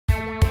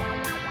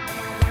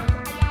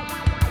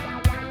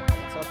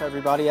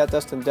everybody, at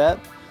Dustin Depp.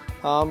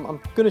 I'm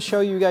going to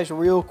show you guys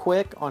real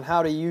quick on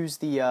how to use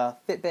the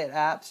Fitbit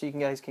app so you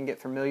guys can get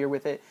familiar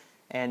with it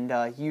and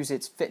use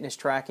its fitness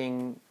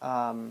tracking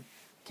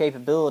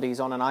capabilities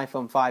on an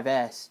iPhone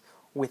 5S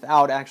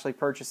without actually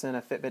purchasing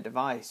a Fitbit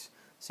device.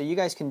 So you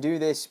guys can do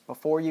this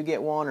before you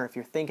get one, or if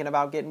you're thinking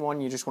about getting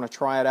one, you just want to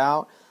try it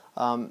out.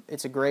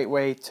 It's a great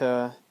way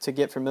to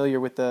get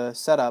familiar with the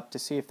setup to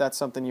see if that's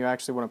something you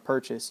actually want to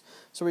purchase.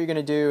 So what you're going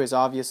to do is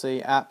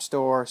obviously App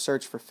Store,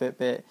 search for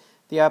Fitbit.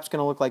 The app's going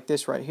to look like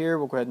this right here.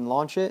 We'll go ahead and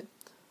launch it.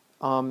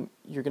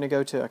 You're going to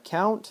go to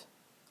Account,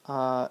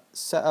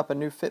 set up a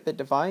new Fitbit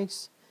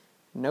device.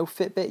 No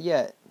Fitbit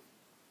yet.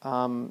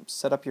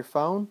 Set up your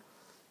phone.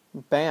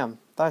 Bam,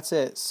 that's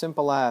it.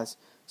 Simple as.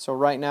 So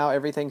right now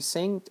everything's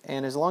synced,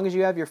 and as long as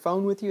you have your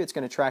phone with you, it's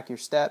going to track your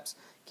steps,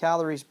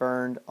 calories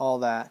burned, all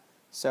that.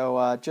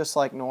 So just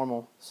like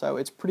normal. So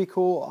it's pretty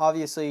cool.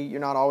 Obviously,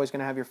 you're not always going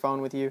to have your phone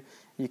with you.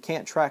 You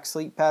can't track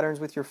sleep patterns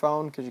with your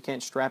phone because you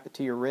can't strap it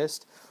to your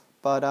wrist.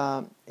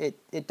 But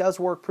it does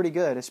work pretty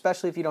good,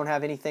 especially if you don't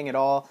have anything at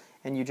all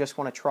and you just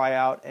want to try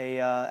out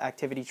a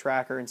activity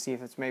tracker and see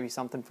if it's maybe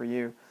something for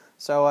you.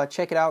 So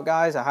check it out,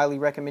 guys. I highly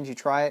recommend you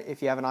try it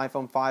if you have an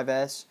iPhone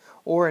 5S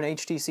or an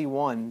HTC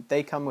One.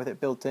 They come with it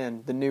built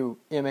in, the new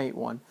M8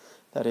 one,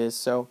 that is.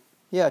 So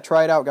yeah,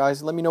 try it out,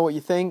 guys. Let me know what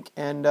you think,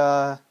 and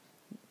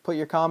put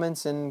your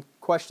comments and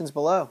questions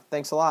below.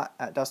 Thanks a lot.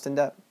 At Dustin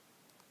Depp.